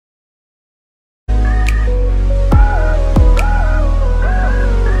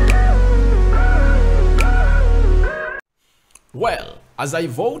Well, as I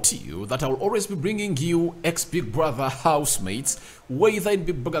vote to you that I will always be bringing you ex-Big Brother housemates, whether in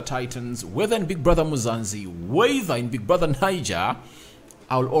Big Brother Titans, whether in Big Brother Muzanzi, whether in Big Brother Niger,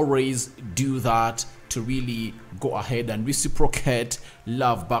 I'll always do that to really go ahead and reciprocate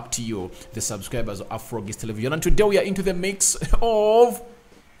love back to you, the subscribers of Afro Television. And today we are into the mix of,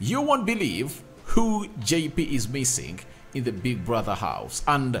 you won't believe who Jaypee is missing in the Big Brother house.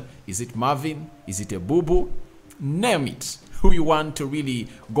 And is it Marvin? Is it a boo-boo? Name it. Who you want to really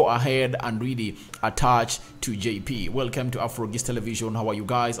go ahead and really attach to Jaypee. Welcome to Afro Television. How are you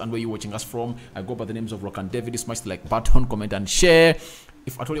guys and where you watching us from? I go by the names of Rock and David. Smash the like button, comment and share.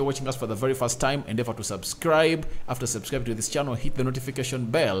 If at all you're watching us for the very first time, endeavor to subscribe. After subscribing to this channel, hit the notification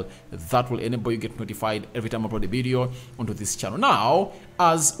bell. That will enable you get notified every time I upload a video onto this channel. Now,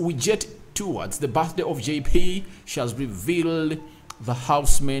 as we jet towards the birthday of Jaypee, she has revealed the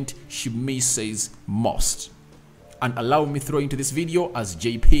housemate she misses most. And allow me throw into this video as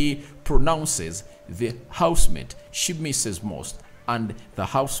Jaypee pronounces the housemate she misses most, and the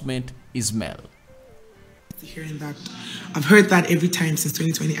housemate is Mel. Hearing that, I've heard that every time since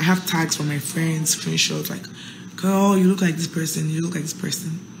 2020. I have tags from my friends, screenshots like, girl, you look like this person, you look like this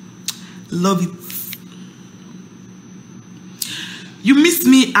person. Love it. You miss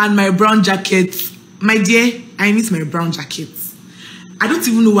me and my brown jacket. My dear, I miss my brown jacket. I don't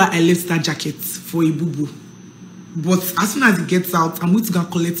even know why I left that jacket for a boo-boo. But as soon as it gets out, I'm going to go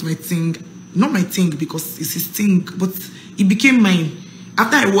and collect my thing. Not my thing because it's his thing, but it became mine.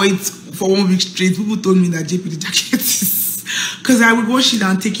 After I wore it for 1 week straight, people told me that Jaypee the jacket is... Because I would wash it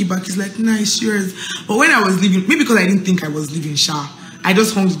and take it back. It's like, nice, yours. But when I was leaving, maybe because I didn't think I was leaving, I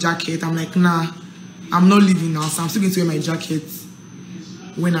just hung the jacket. I'm like, nah, I'm not leaving now. So I'm still going to wear my jacket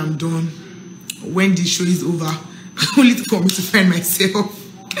when I'm done. When the show is over. Only for me to find myself.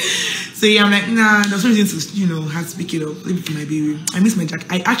 So yeah, I'm like, nah, there's no reason to, you know, have to pick it up. Leave it to my baby. I miss my jacket.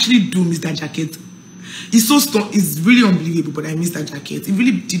 I actually do miss that jacket. It's so strong. It's really unbelievable, but I miss that jacket. It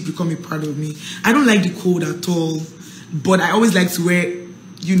really did become a part of me. I don't like the cold at all, but I always like to wear,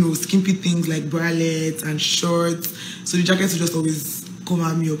 you know, skimpy things like bralettes and shorts. So the jackets will just always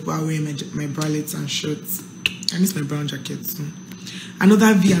cover me up while wearing my bralettes and shorts. I miss my brown jackets. So.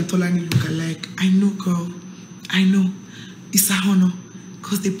 Another V and Tolani look alike. I know, girl. I know. It's a honor.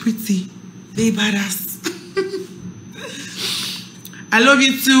 Because they're pretty. They badass. I love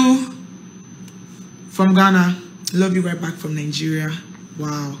you too. From Ghana. Love you right back from Nigeria.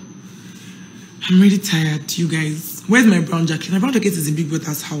 Wow. I'm really tired, you guys. Where's my brown jacket? My brown jacket is in Big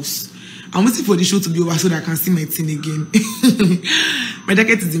Brother's house. I'm waiting for the show to be over so that I can see my thing again. My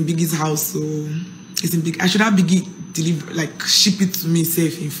jacket is in Biggie's house, so it's in Big. I should have Biggie deliver, like ship it to me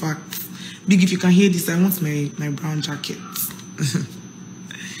safe. In fact, Big, if you can hear this, I want my brown jacket.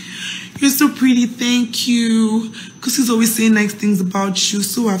 You're so pretty, thank you. Because he's always saying nice things about you.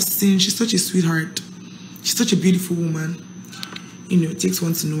 So I've seen. She's such a sweetheart. She's such a beautiful woman. You know, it takes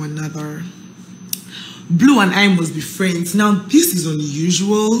one to know another. Blue and I must be friends. Now, this is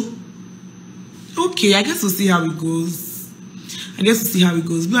unusual. Okay, I guess we'll see how it goes.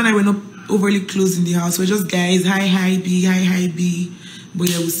 Blue and I were not overly close in the house. We're just guys. Hi, B. Hi, B. But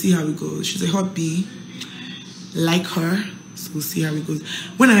yeah, we'll see how it goes. She's a hot B. Like her. So we'll see how it goes.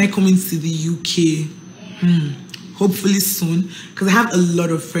 When am I coming to the UK? Hopefully soon, because I have a lot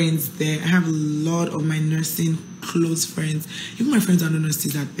of friends there. I have a lot of my nursing close friends. Even my friends are not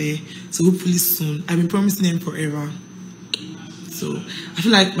nurses are there. So hopefully soon. I've been promising them forever. So I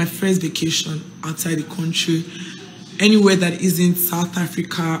feel like my first vacation outside the country, anywhere that isn't South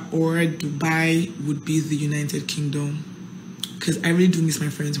Africa or Dubai, would be the United Kingdom. Because I really do miss my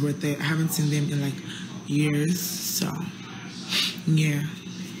friends who are there. I haven't seen them in like years. So yeah.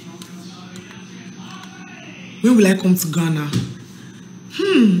 When will I come to Ghana?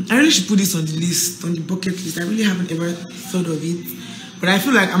 I really should put this on the list, on the bucket list. I really haven't ever thought of it. But I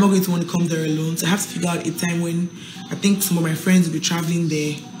feel like I'm not going to want to come there alone. So I have to figure out a time when I think some of my friends will be traveling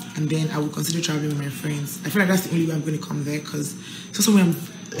there. And then I will consider traveling with my friends. I feel like that's the only way I'm going to come there. Because it's somewhere I'm,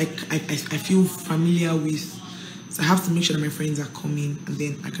 like, I feel familiar with. So I have to make sure that my friends are coming. And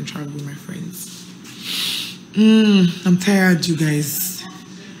then I can travel with my friends. I'm tired, you guys.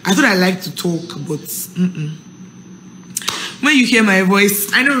 I thought I liked to talk, but when you hear my voice,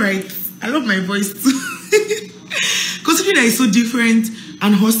 I know, right? I love my voice too. Considering that it's so different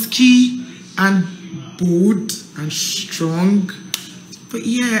and husky and bold and strong. But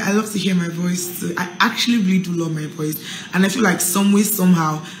yeah, I love to hear my voice too. I actually really do love my voice. And I feel like some way,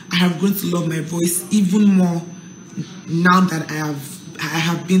 somehow, I have grown to love my voice even more now that I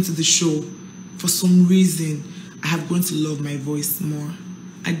have been to the show. For some reason, I have grown to love my voice more.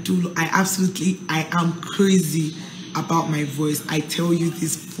 I am crazy about my voice. I tell you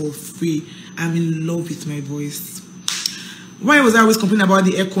this for free. I'm in love with my voice. Why was I always complaining about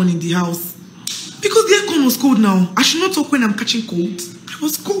the aircon in the house? Because the aircon was cold now. I should not talk when I'm catching cold. I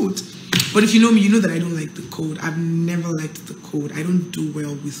was cold. But if you know me, you know that I don't like the cold. I've never liked the cold. I don't do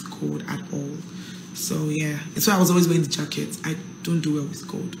well with cold at all. So yeah, that's why I was always wearing the jacket. I don't do well with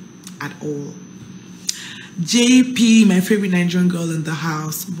cold at all. Jaypee, my favorite Nigerian girl in the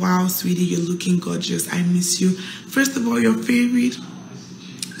house. Wow, sweetie, you're looking gorgeous. I miss you. First of all, your favorite.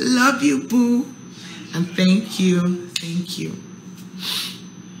 Love you, boo. And thank you. Thank you.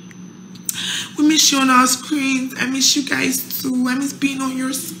 We miss you on our screens. I miss you guys too. I miss being on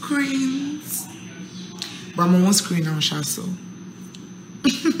your screens. But I'm on one screen now, so.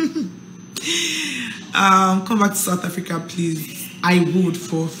 Come back to South Africa, please. I would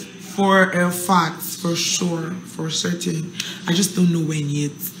for a fact, for sure, for certain. I just don't know when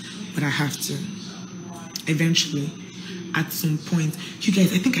yet, but I have to. Eventually, at some point. You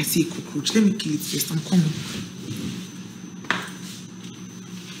guys, I think I see a cockroach. Let me kill it first. I'm coming.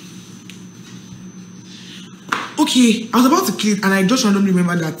 Okay, I was about to kill it and I just randomly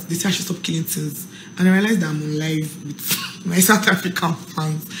remembered that they said I should stop killing things. And I realized that I'm on live with my South African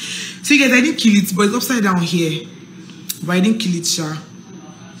fans. So you guys, I didn't kill it, but it's upside down here. But I didn't kill it, sure.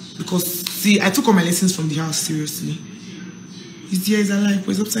 Because, see, I took all my lessons from the house, seriously. It's here, it's alive,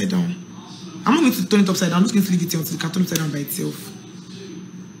 but it's upside down. I'm not going to turn it upside down. I'm just going to leave it here until it can turn upside down by itself.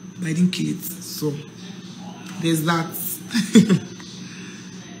 But I didn't kill it, so there's that.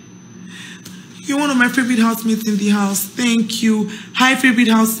 You're one of my favorite housemates in the house. Thank you. Hi, favorite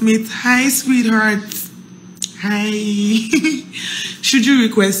housemate. Hi, sweetheart. Hi. Should you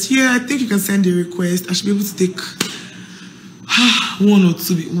request? Yeah, I think you can send a request. I should be able to take one or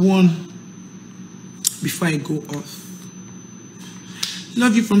two, one before I go off.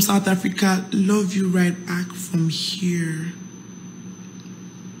 Love you from South Africa. Love you right back from here.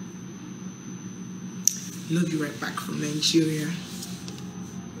 Love you right back from Nigeria.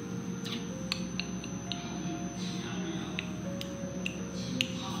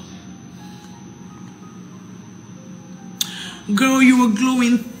 Girl, you were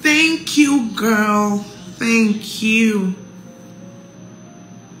glowing. Thank you, girl. Thank you.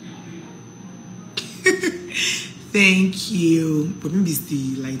 Thank you. But maybe it's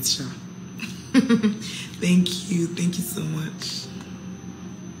the light show. Thank you. Thank you so much.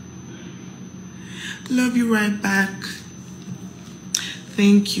 Love you right back.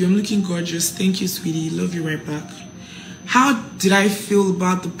 Thank you. I'm looking gorgeous. Thank you, sweetie. Love you right back. How did I feel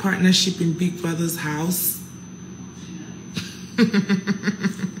about the partnership in Big Brother's house?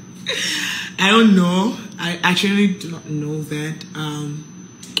 I don't know. I actually do not know that.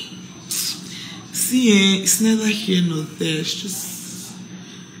 See, it's neither here nor there. It's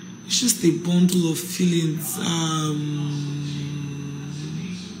just a bundle of feelings.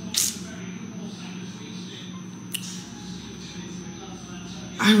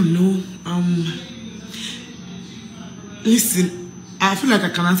 I don't know. Listen, I feel like I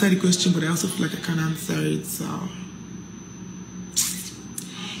can answer the question, but I also feel like I can't answer it. So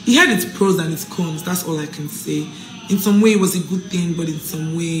it had its pros and its cons. That's all I can say. In some way, it was a good thing, but in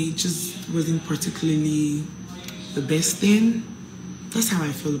some way, it just wasn't particularly the best thing. That's how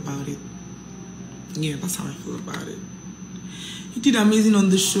I feel about it. Yeah, that's how I feel about it. You did amazing on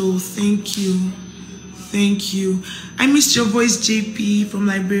the show. Thank you. Thank you. I missed your voice, Jaypee from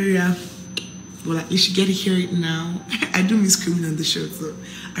Liberia. Well, at least you get to hear it now. I do miss screaming on the show, so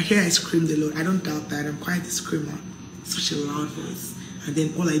I hear I screamed a lot. I don't doubt that. I'm quite a screamer. Such a loud voice. And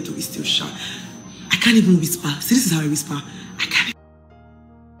then all I do is still shout. I can't even whisper. See, this is how I whisper. I can't.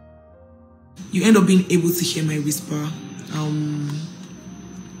 You end up being able to hear my whisper.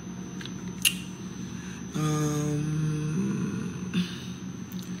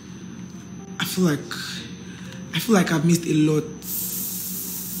 I feel like I've missed a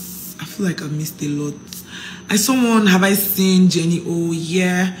lot. I saw one. Have I seen Jenny O?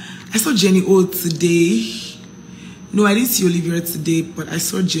 Yeah, I saw Jenny O today. No, I didn't see Olivia today, but I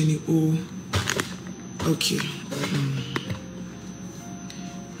saw Jenny O. Okay.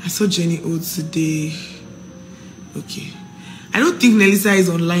 I saw Jenny O today. Okay. I don't think Nelisa is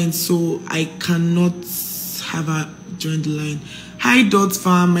online, so I cannot have her join the line. Hi, Dot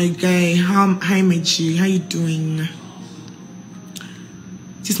Farm, my guy. Hi, Mechi. How you doing?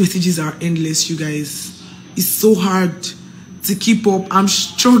 These messages are endless, you guys. It's so hard to keep up. I'm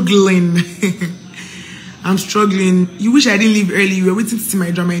struggling. I'm struggling. You wish I didn't leave early. You were waiting to see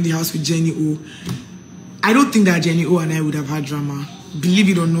my drama in the house with Jenny O. I don't think that Jenny O and I would have had drama. Believe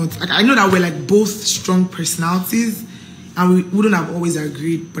it or not. Like, I know that we're like both strong personalities and we wouldn't have always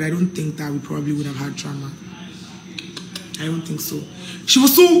agreed, but I don't think that we probably would have had drama. I don't think so. She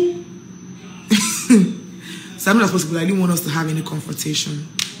was so so I know that's possible. I didn't want us to have any confrontation.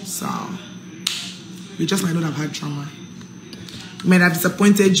 So we just might not have had drama. We might have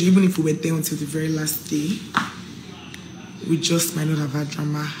disappointed you even if we were there until the very last day. We just might not have had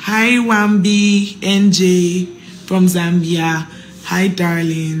drama. Hi Wambi, NJ from Zambia. Hi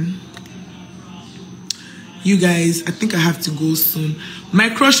darling. You guys, I think I have to go soon. My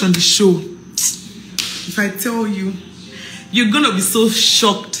crush on the show. If I tell you, you're gonna be so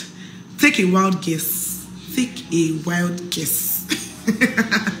shocked. Take a wild guess. Take a wild guess.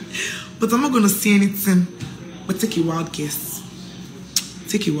 But I'm not gonna say anything. But take a wild guess.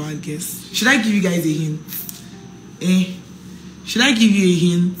 Take a wild guess. Should I give you guys a hint? Should I give you a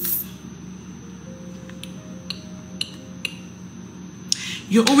hint?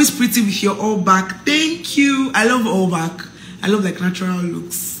 You're always pretty with your all back. Thank you. I love all back. I love like natural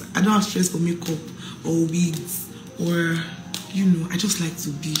looks. I don't have stress for makeup or wigs or, you know, I just like to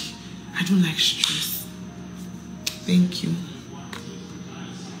be. I don't like stress. Thank you.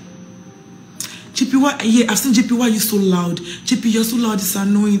 Jaypee, why? Yeah, I've seen Jaypee. Why are you so loud? Jaypee, you're so loud. It's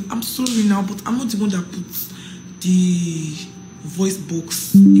annoying. I'm sorry now, but I'm not the one that puts the voice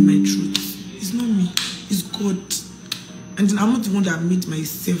box in my throat. It's not me. It's God. And then I'm not the one that made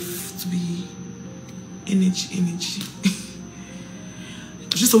myself to be energy.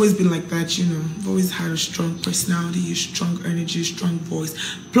 I've just always been like that, you know. I've always had a strong personality, a strong energy, strong voice.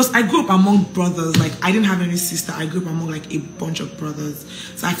 Plus, I grew up among brothers. Like, I didn't have any sister. I grew up among, like, a bunch of brothers.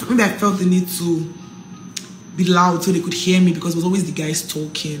 So maybe I felt the need to be loud so they could hear me because it was always the guys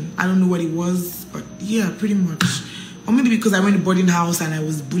talking. I don't know what it was, but yeah, pretty much. Or maybe because I went to boarding house and I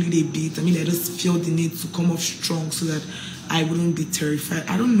was bullied a bit. I mean, I just felt the need to come off strong so that I wouldn't be terrified.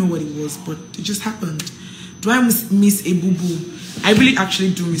 I don't know what it was, but it just happened. Do I miss a boo-boo? I really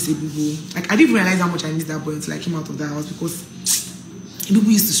actually do miss a boo-boo. Like, I didn't realize how much I missed that boy until I came out of the house because a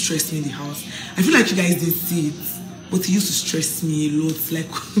boo-boo used to stress me in the house. I feel like you guys didn't see it, but he used to stress me a lot.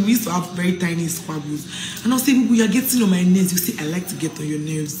 Like, we used to have very tiny squabbles. And I'll say, boo-boo, you're getting on my nerves. You say, I like to get on your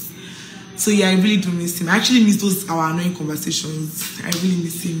nerves. So yeah, I really do miss him. I actually miss our annoying conversations. I really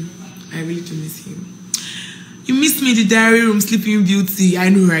miss him. I really do miss him. You missed me in the diary room, Sleeping Beauty. I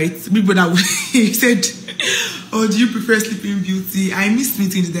know, right? Big brother, he said, oh, do you prefer Sleeping Beauty? I missed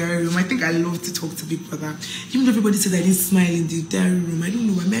meeting in the diary room. I think I love to talk to Big Brother. Even though everybody says I didn't smile in the diary room. I don't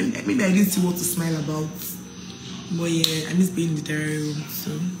know why. Maybe I didn't see what to smile about. But yeah, I miss being in the diary room.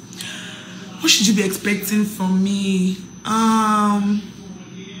 So, what should you be expecting from me?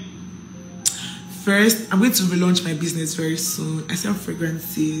 First, I'm going to relaunch my business very soon. I sell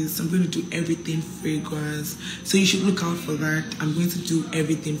fragrances. I'm going to do everything fragrance. So you should look out for that. I'm going to do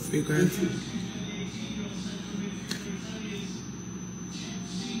everything fragrance.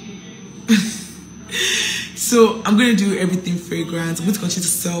 So I'm going to do everything fragrance. I'm going to continue to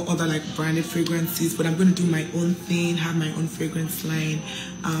sell other like branded fragrances, but I'm going to do my own thing, have my own fragrance line.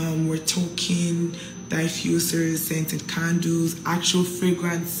 We're talking diffusers, scented candles, actual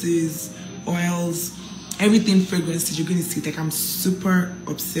fragrances, oils, everything fragrances. You're going to see, like, I'm super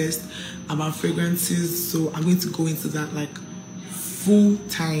obsessed about fragrances, so I'm going to go into that like full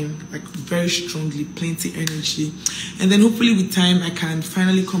time, like very strongly, plenty energy, and then hopefully with time I can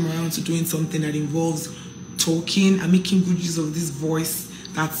finally come around to doing something that involves talking and making good use of this voice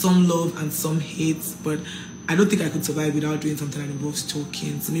that some love and some hate. But I don't think I could survive without doing something that involves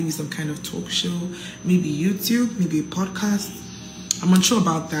talking. So maybe some kind of talk show, maybe YouTube, maybe a podcast. I'm unsure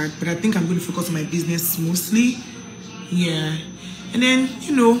about that, but I think I'm going to focus on my business mostly. Yeah. And then,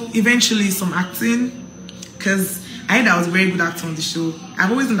 you know, eventually some acting, because I heard I was a very good actor on the show. I've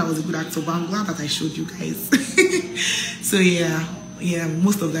always known I was a good actor, but I'm glad that I showed you guys. So yeah,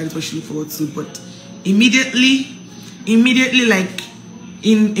 most of that is what you look forward to. But immediately, like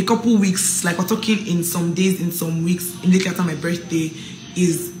in a couple weeks, like we're talking in some days, in some weeks, immediately after my birthday,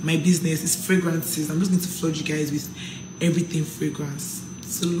 is my business, is fragrances. I'm just going to flood you guys with everything fragrance.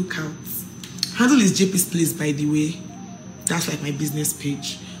 So look out. Handle is Jaypee's Place, by the way. That's like my business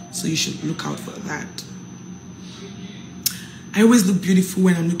page. So you should look out for that. I always look beautiful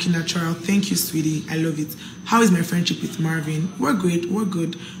when I'm looking natural. Thank you, sweetie. I love it. How is my friendship with Marvin? We're great. We're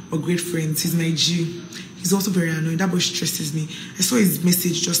good. We're great friends. He's my G. He's also very annoying. That boy stresses me. I saw his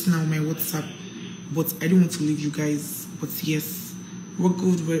message just now on my WhatsApp, but I don't want to leave you guys. But yes, we're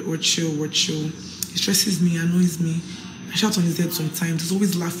good. We're chill. We're chill. He stresses me, annoys me. I shout on his head sometimes. He's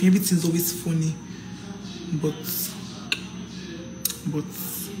always laughing. Everything's always funny. But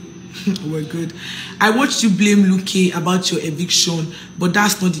we're good. I watched you blame Luke about your eviction, but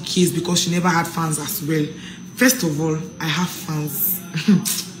that's not the case because she never had fans as well. First of all, I have fans.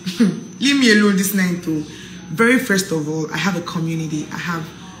 Leave me alone this night though. Very first of all, I have a community. I have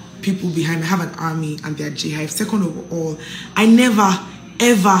people behind me. I have an army and they're Jhive. Second of all, I never,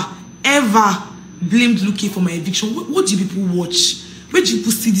 ever blamed Luki for my eviction. What do people watch? Where do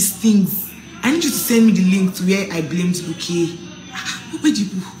people see these things? I need you to send me the link to where I blamed Luki. Where do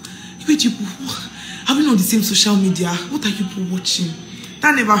people? Are we on the same social media? What are you people watching?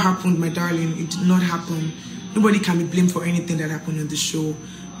 That never happened, my darling. It did not happen. Nobody can be blamed for anything that happened on the show.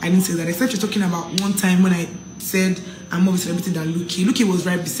 I didn't say that, except you're talking about one time when I said I'm more of a celebrity than Luki. Luki was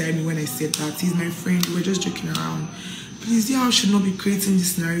right beside me when I said that. He's my friend. We're just joking around. Please, y'all should not be creating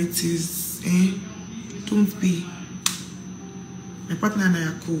these narratives. Don't be. My partner and I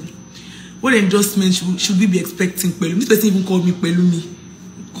are cool. What endorsement should we be expecting? Pelumi? This person even called me Pelumi.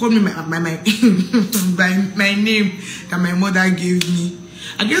 Called me by my name that my mother gave me.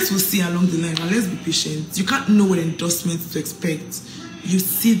 I guess we'll see along the line, and let's be patient. You can't know what endorsements to expect. You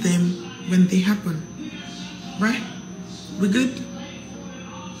see them when they happen. Right? We good?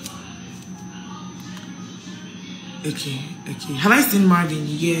 Okay. Have I seen Marvin?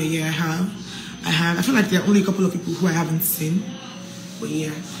 Yeah, I have. I feel like there are only a couple of people who I haven't seen. But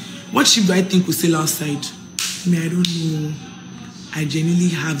yeah. What ship do I think will sail outside? I don't know. I genuinely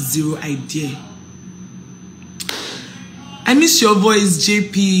have zero idea. I miss your voice,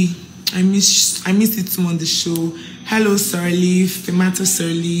 Jaypee. I miss it too on the show. Hello, Sirleaf. Tomato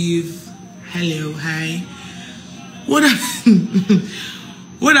Sirleaf. Hello, hi. What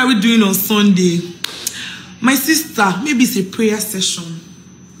are we doing on Sunday? My sister, maybe it's a prayer session.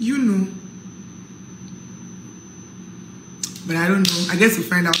 You know. But I don't know. I guess we'll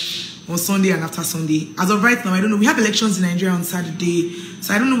find out on Sunday and after Sunday. As of right now, I don't know. We have elections in Nigeria on Saturday.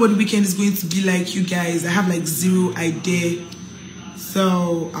 So I don't know what the weekend is going to be like, you guys. I have like zero idea.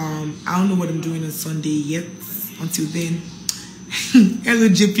 So I don't know what I'm doing on Sunday yet. Until then. Hello,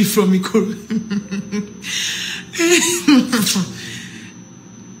 Jaypee from Ikoro.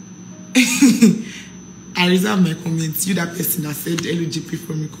 I reserve my comments. You, that person that said hello, Jaypee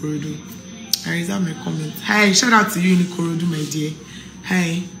from Ikoro. I reserve my comments. Hi, shout out to you in Ikoro, my dear.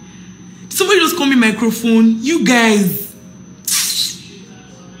 Hi. Somebody just call me microphone. You guys,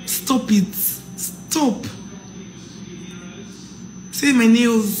 stop it. Stop. Say my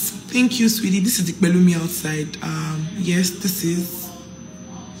nails. Thank you, sweetie. This is the Pelumi outside. Yes, this is.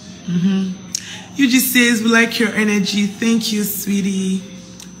 You just says we like your energy. Thank you, sweetie.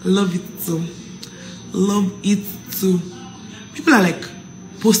 Love it too. Love it too. People are like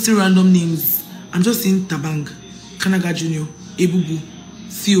posting random names. I'm just saying Tabang, Kanaga Junior, Ebubu,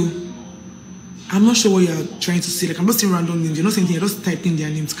 Theo. I'm not sure what you're trying to say. Like, I'm just saying random names. You're not saying anything. You're just typing their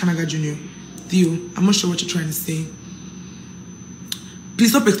names. Kanaga Junior, Theo. I'm not sure what you're trying to say. Please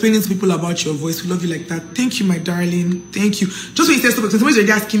stop explaining to people about your voice. We love you like that. Thank you, my darling. Thank you. Just when you say stop explaining, somebody's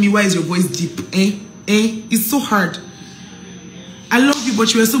already asking me why is your voice deep. It's so hard. I love you,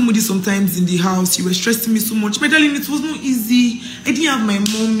 but you were so moody sometimes in the house. You were stressing me so much. My darling, it was not easy. I didn't have my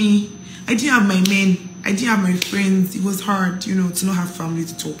mommy. I didn't have my men. I didn't have my friends. It was hard, you know, to not have family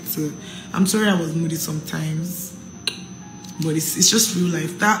to talk to. I'm sorry I was moody sometimes. But it's just real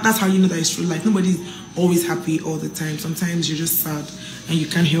life. That's how you know that it's real life. Nobody's always happy all the time. Sometimes you're just sad and you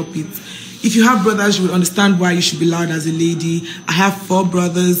can't help it. If you have brothers, you would understand why you should be loud as a lady. I have 4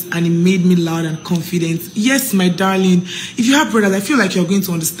 brothers and it made me loud and confident. Yes, my darling. If you have brothers, I feel like you're going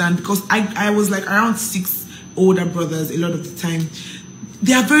to understand because I was like around 6 older brothers a lot of the time.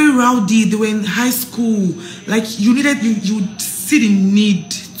 They are very rowdy. They were in high school. Like you would see the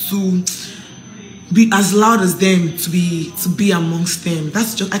need to be as loud as them, to be amongst them. I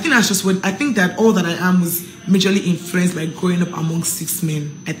think that all that I am was majorly influenced by growing up amongst 6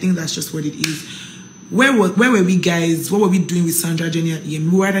 men. I think that's just what it is. Where were we guys? What were we doing with Sandra, Jenny, and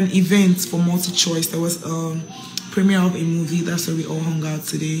Ian? We were at an event for multi-choice. There was a premiere of a movie. That's where we all hung out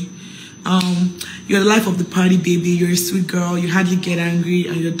today. You're the life of the party, baby. You're a sweet girl. You hardly get angry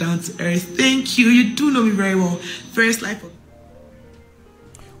and you're down to earth. Thank you. You do know me very well. First life of...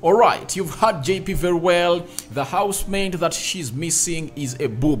 Alright, you've heard Jaypee very well. The housemate that she's missing is a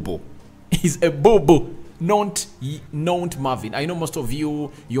boo-boo. Is a boo-boo. Not Marvin. I know most of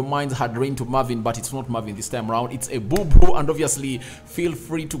you, your minds had run to Marvin, but it's not Marvin this time around. It's a boo-boo, and obviously feel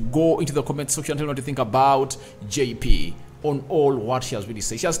free to go into the comment section and tell me what you think about Jaypee on all what she has really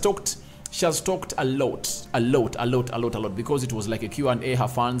said. She has talked a lot because it was like a Q&A, her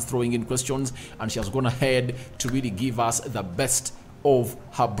fans throwing in questions, and she has gone ahead to really give us the best of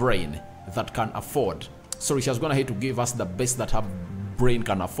her brain that can afford. Sorry, she has gone ahead to give us the best that her brain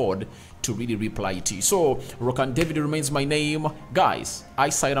can afford to really reply to you. So Rock and David remains my name. Guys, I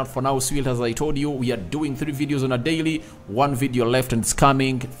sign out for now. Sweet, as I told you, we are doing 3 videos on a daily. 1 video left and it's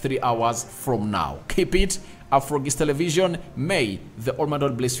coming 3 hours from now. Keep it. Afro Television. May the Almighty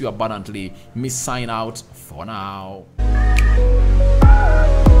God bless you abundantly. Me sign out for now.